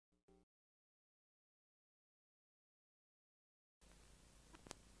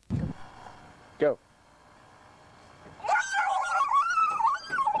Go.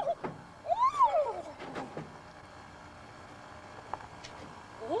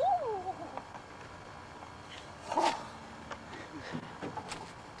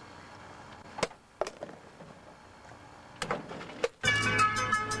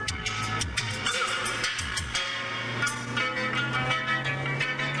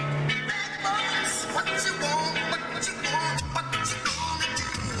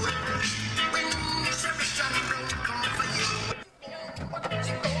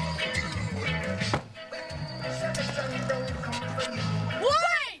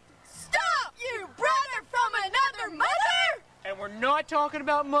 Not talking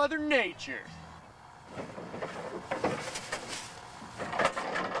about Mother Nature.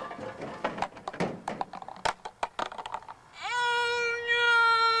 Oh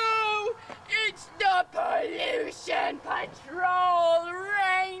no! It's the Pollution Patrol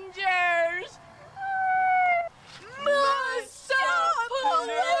Rangers! Must stop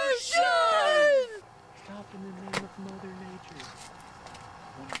pollution! Stop in the name of Mother Nature.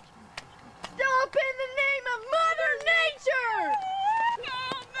 Stop in the name of Mother Nature!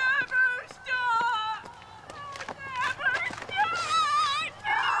 I'll never stop! I'll never stop!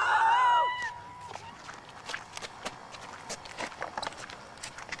 No!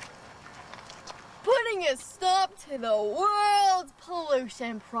 Putting a stop to the world's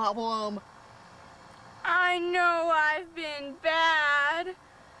pollution problem. I know I've been bad,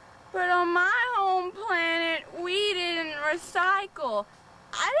 but on my home planet, we didn't recycle.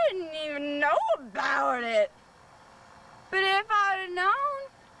 I didn't even know about it. But if I'd have known,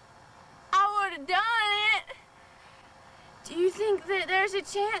 I would have done it. Do you think that there's a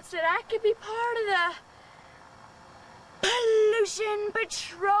chance that I could be part of the Pollution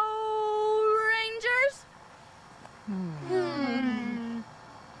Patrol Rangers?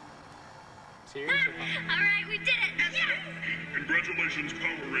 Seriously? All right, we did it. Yes! Congratulations,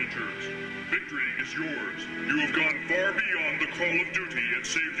 Power Rangers. Victory is yours. You have gone far beyond the call of duty and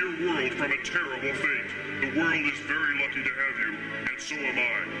saved your world from a terrible fate. The world is very lucky to have you, and so am I.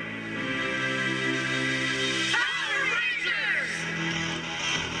 Power Rangers!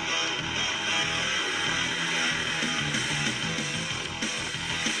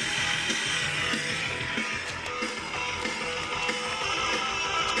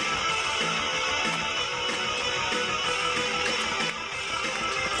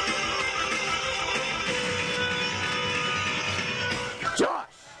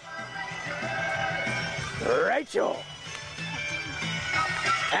 Rachel,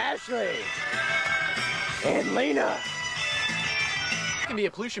 Ashley, and Lena. You can be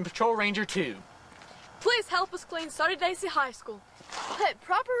a Pollution Patrol Ranger too. Please help us clean Sunny Daisy High School. Put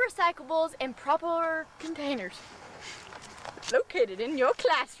proper recyclables in proper containers. Located in your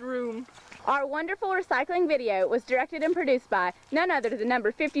classroom. Our wonderful recycling video was directed and produced by none other than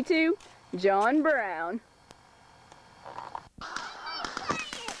number 52, John Brown.